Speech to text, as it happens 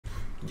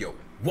Yo,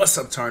 what's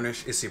up,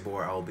 Tarnish? It's your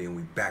boy Albi, and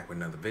we back with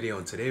another video.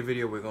 In today's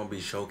video, we're gonna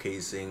be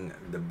showcasing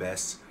the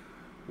best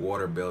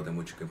water build in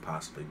which you can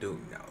possibly do.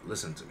 Now,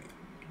 listen to me.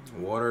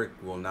 Water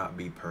will not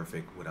be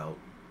perfect without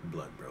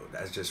blood, bro.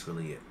 That's just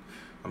really it.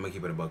 I'm gonna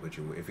keep it a buck with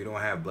you. If you don't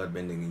have blood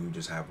bending and you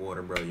just have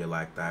water, bro, you're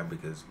like that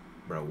because,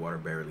 bro, water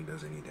barely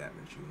does any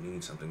damage. You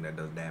need something that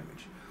does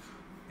damage,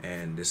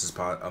 and this is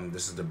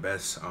the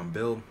best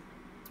build.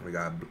 We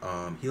got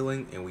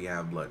healing and we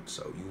have blood,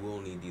 so you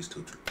will need these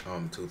two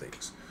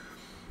things.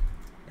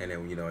 And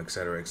then,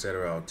 etc.,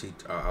 etc.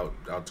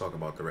 I'll talk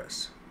about the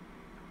rest.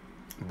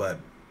 But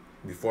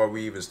before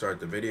we even start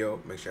the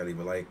video, make sure I leave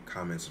a like,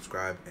 comment,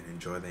 subscribe, and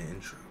enjoy the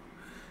intro.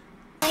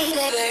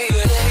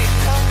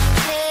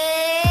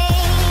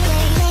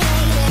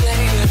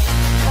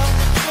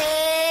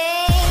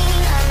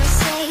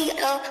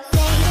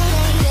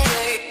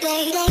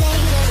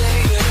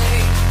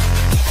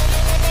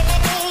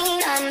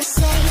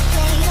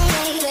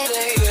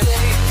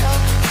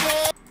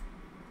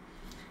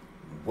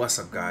 What's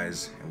up,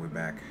 guys? And we're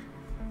back.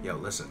 Yo,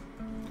 listen.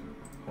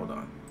 Hold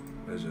on.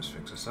 Let's just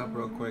fix this up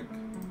real quick.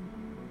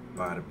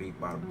 Bada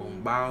beep, bada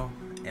boom, bow.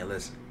 And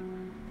listen.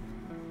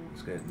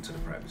 Let's get into the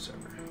private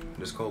server.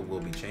 This code will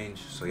be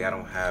changed, so y'all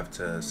don't have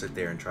to sit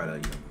there and try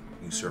to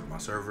usurp my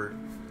server.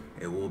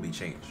 It will be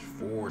changed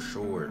for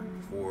sure,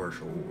 for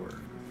sure.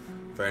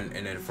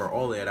 And then for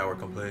all that were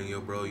complaining,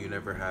 yo, bro, you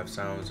never have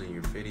sounds in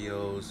your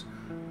videos.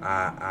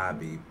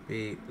 Beep,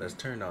 beep. Let's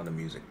turn down the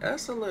music.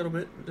 That's a little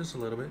bit, just a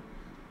little bit.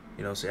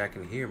 So y'all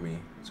can hear me,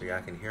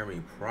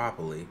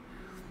 properly.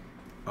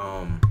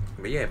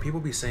 But yeah, people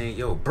be saying,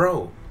 yo,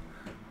 bro,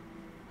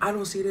 I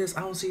don't see this, I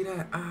don't see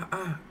that.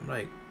 I'm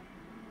like,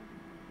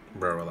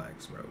 bro,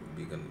 relax, bro.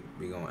 We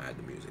gonna add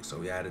the music. So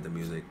we added the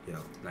music.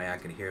 Now y'all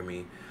can hear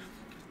me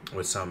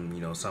with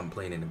some, some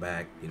playing in the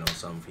back.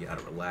 Some for y'all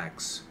to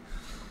relax.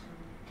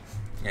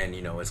 And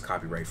it's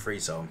copyright free,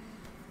 so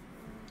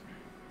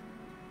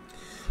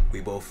we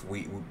both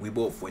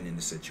win in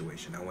the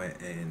situation. I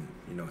went and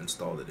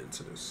installed it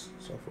into this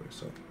software,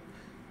 so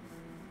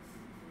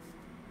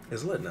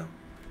it's lit now.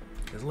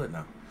 It's lit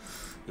now.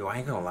 Yo, I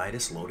ain't gonna lie,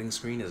 this loading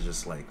screen is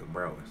just like,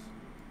 bro,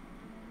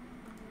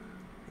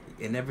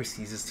 it never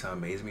ceases to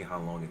amaze me how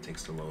long it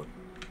takes to load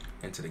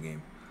into the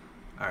game.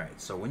 Alright,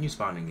 so when you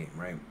spawn in game,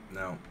 right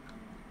now,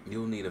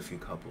 you'll need a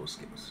couple of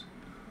skills.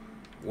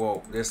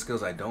 Well, there's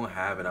skills I don't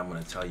have, and I'm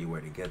gonna tell you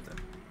where to get them.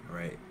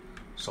 Right.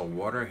 So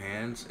water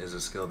hands is a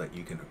skill that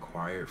you can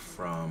acquire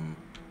from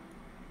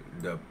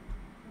the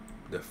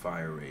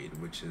fire raid,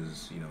 which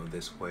is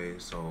this way.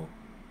 So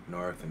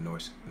north and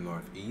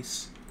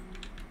northeast,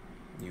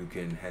 you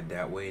can head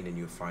that way, and then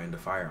you'll find the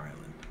fire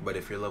island. But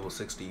if you're level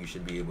 60, you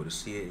should be able to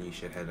see it, and you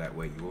should head that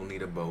way. You will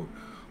need a boat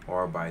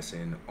or a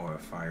bison or a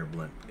fire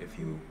blimp. If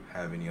you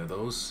have any of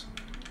those,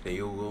 then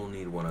you will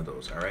need one of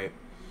those. All right.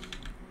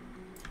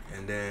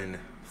 And then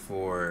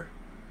for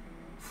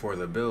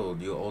the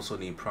build, you'll also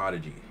need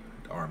prodigy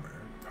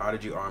armor.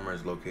 Prodigy armor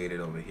is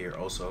located over here.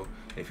 Also,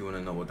 if you want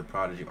to know what the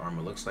prodigy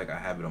armor looks like, I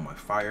have it on my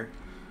fire.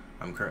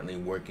 I'm currently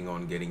working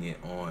on getting it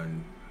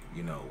on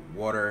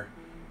water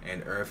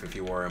and earth. If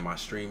you were in my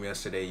stream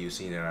yesterday, you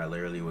seen that I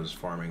literally was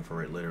farming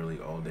for it literally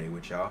all day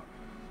with y'all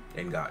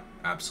and got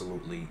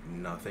absolutely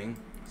nothing.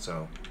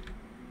 So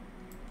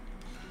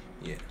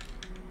yeah,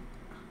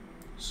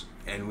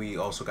 and we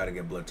also got to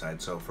get blood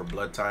tide. So for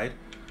blood tide,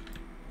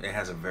 it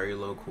has a very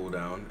low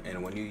cooldown,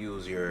 and when you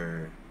use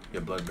your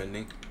blood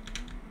bending,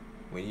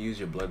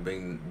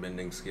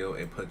 skill,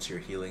 it puts your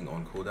healing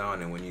on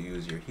cooldown, and when you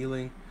use your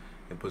healing,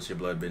 it puts your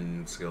blood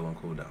bending skill on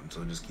cooldown.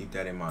 So just keep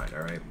that in mind.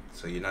 All right,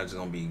 so you're not just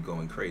gonna be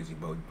going crazy,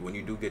 but when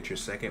you do get your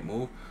second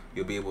move,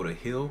 you'll be able to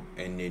heal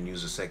and then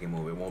use the second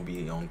move. It won't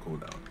be on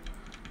cooldown.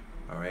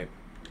 All right,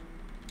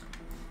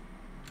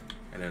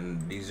 and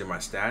then these are my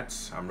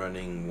stats. I'm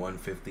running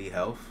 150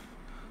 health.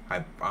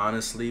 I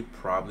honestly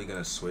probably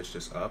gonna switch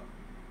this up.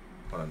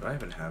 Hold on, do I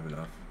even have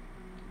enough?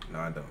 No,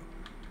 I don't.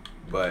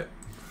 But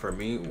for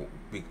me,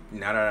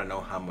 now that I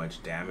know how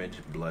much damage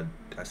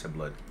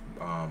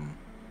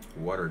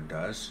water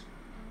does,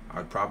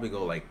 I'd probably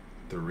go like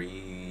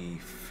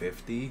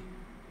 350.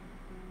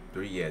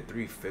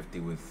 350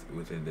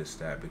 within this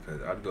stat,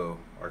 because I'd go,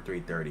 or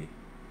 330.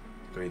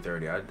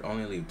 I'd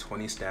only leave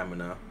 20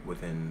 stamina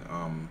within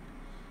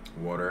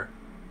water,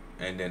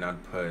 and then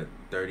I'd put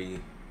 30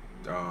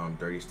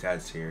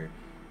 stats here,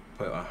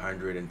 put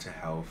 100 into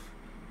health,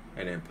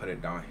 and then put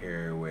it down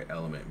here with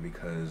element,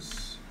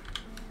 because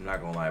I'm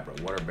not gonna lie, bro,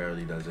 water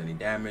barely does any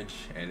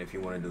damage. And if you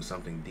want to do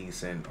something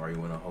decent, or you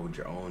want to hold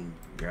your own,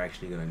 you're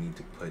actually gonna need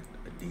to put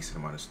a decent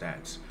amount of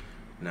stats.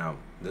 Now,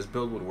 this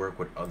build would work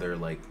with other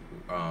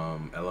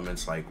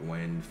elements like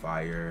wind,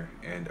 fire,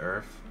 and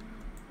earth,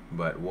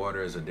 but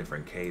water is a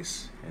different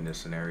case in this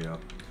scenario.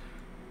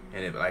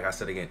 And if, like I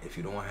said again, if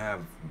you don't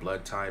have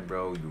blood tide,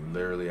 bro, you're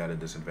literally at a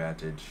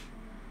disadvantage.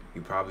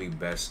 You're probably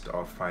best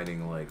off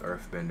fighting like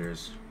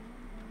earthbenders.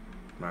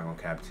 I'm not gonna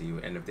cap to you.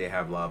 And if they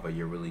have lava,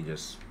 you're really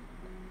just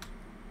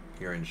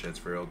you're in shits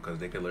for real, because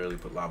they could literally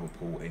put lava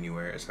pool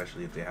anywhere,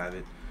 especially if they have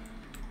it.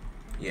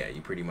 Yeah,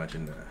 you're pretty much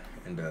in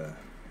the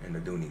and the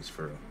Doonies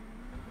for real.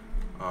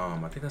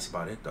 I think that's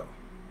about it though.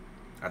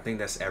 I think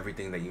that's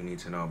everything that you need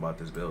to know about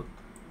this build.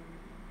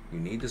 You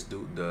need this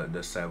the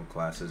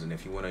subclasses, and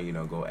if you want to, you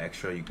know, go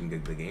extra, you can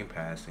get the game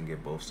pass and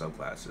get both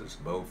subclasses,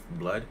 both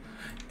blood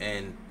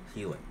and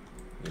healing.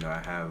 You know,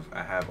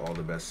 I have all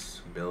the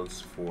best builds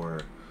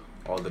for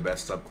all the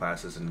best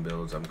subclasses and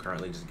builds. I'm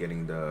currently just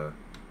getting the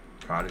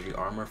Prodigy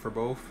armor for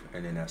both,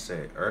 and then that's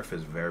it. Earth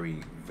is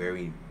very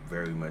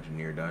much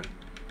near done.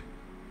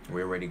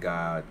 We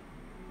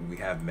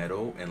have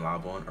metal and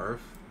lava on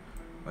Earth,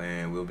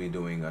 and we'll be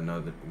doing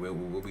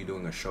we'll be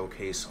doing a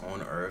showcase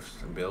on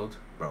Earth build.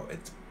 Bro,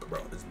 it's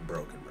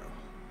broken, bro.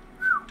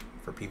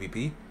 For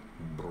PvP,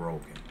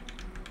 broken.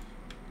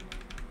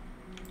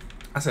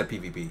 I said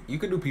PvP. You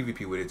could do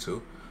PvP with it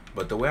too,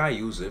 but the way I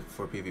use it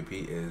for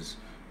PvP is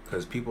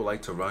because people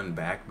like to run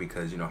back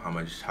because you know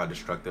how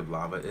destructive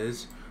lava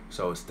is.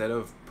 So instead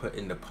of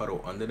putting the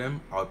puddle under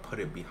them, I'll put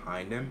it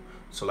behind them.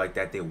 So like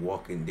that, they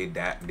walk and they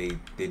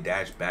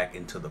dash back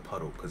into the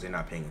puddle because they're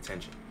not paying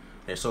attention.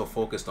 They're so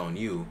focused on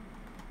you,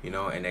 you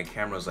know, and their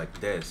camera's like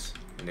this,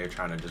 and they're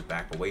trying to just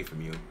back away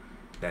from you,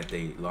 that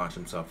they launch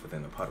themselves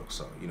within the puddle.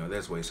 So you know,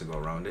 there's ways to go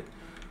around it.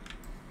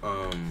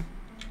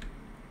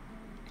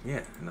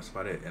 Yeah, and that's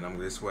about it.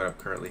 And this is what I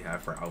currently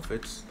have for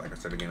outfits. Like I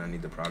said again, I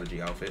need the Prodigy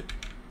outfit,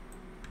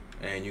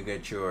 and you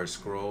get your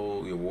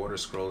water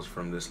scrolls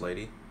from this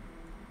lady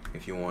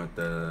if you want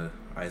the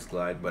ice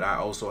glide. But I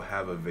also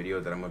have a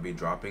video that I'm gonna be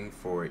dropping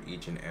for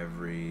each and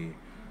every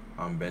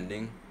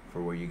bending,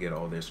 for where you get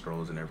all their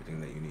scrolls and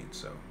everything that you need.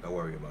 So don't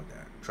worry about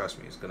that. Trust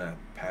me, it's gonna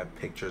have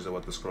pictures of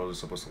what the scrolls are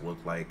supposed to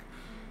look like,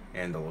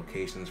 and the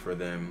locations for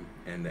them,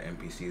 and the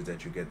NPCs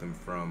that you get them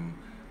from,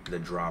 the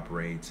drop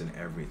rates and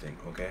everything.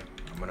 Okay,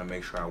 I'm gonna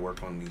make sure I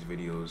work on these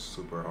videos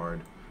super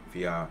hard for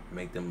y'all,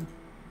 make them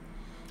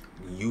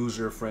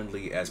user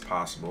friendly as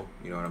possible,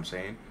 you know what I'm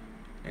saying,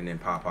 and then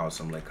pop out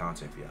some lit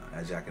content for y'all.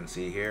 As y'all can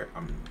see here,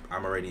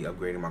 I'm already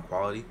upgrading my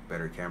quality,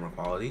 better camera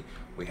quality.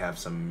 We have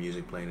some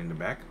music playing in the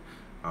back.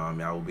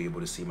 Y'all will be able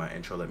to see my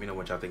intro. Let me know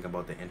what y'all think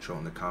about the intro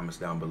in the comments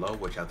down below,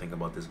 what y'all think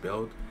about this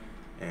build,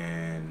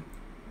 and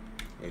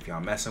if y'all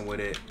messing with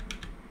it.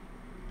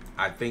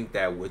 I think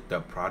that with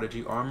the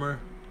Prodigy armor,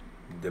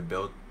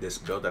 this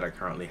build that I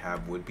currently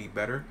have would be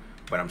better,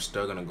 but I'm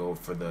still gonna go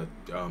for the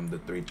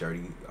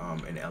 330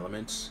 in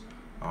elements,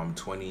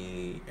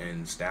 20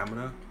 in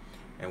stamina,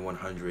 and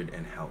 100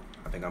 in health.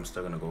 I think I'm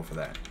still gonna go for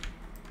that.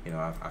 You know,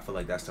 I feel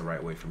like that's the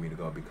right way for me to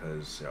go,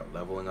 because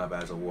leveling up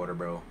as a water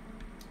bro,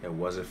 it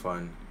wasn't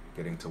fun.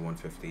 Getting to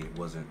 150, it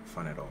wasn't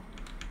fun at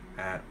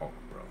all,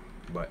 bro.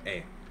 But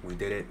hey, we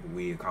did it,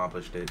 we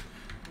accomplished it.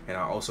 And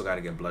I also got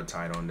to get blood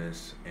tied on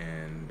this,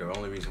 and the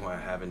only reason why I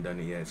haven't done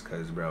it yet is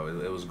because, bro,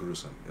 it was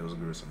gruesome. It was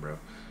gruesome, bro.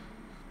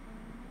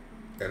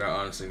 And I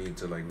honestly need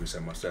to like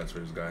reset my stats for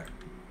this guy.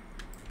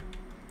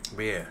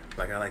 But yeah,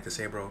 like I like to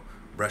say, bro,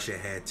 brush your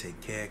head, take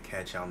care,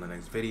 catch y'all in the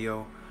next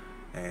video,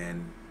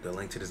 and the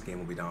link to this game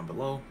will be down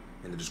below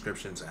in the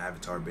description. It's an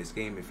avatar-based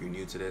game. If you're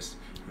new to this,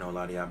 you know, a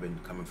lot of y'all been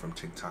coming from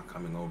TikTok,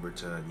 coming over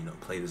to, you know,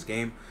 play this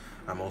game.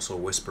 I'm also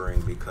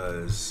whispering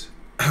because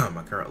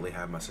I currently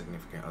have my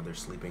significant other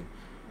sleeping.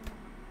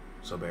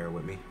 So bear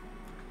with me.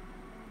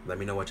 Let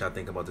me know what y'all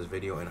think about this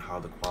video and how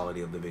the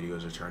quality of the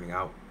videos are turning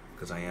out,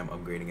 because I am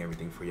upgrading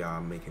everything for y'all.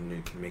 I'm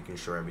making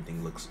sure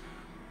everything looks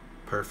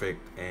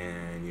perfect,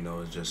 and you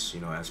know, it's just,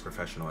 you know, as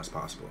professional as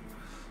possible.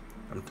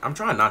 I'm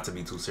trying not to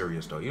be too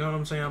serious though. You know what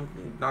I'm saying?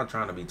 I'm not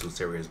trying to be too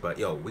serious, but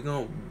yo, we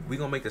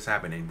gonna make this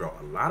happen. And bro,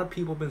 a lot of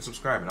people been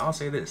subscribing. I'll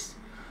say this,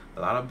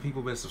 a lot of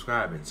people been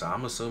subscribing, so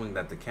I'm assuming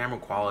that the camera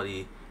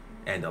quality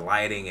and the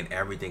lighting and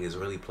everything is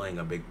really playing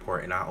a big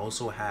part. And I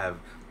also have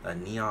a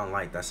neon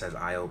light that says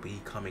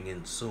IOB coming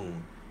in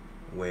soon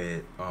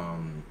with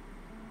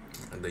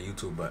the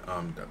YouTube, but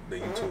the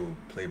YouTube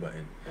play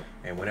button.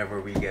 And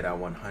whenever we get our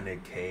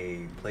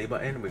 100K play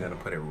button, we're gonna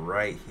put it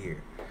right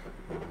here,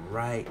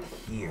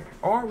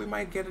 or we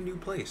might get a new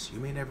place. You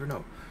may never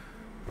know.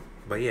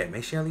 But yeah,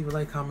 make sure you leave a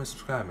like, comment,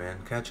 subscribe, man.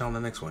 Catch y'all on the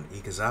next one.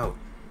 Eek is out.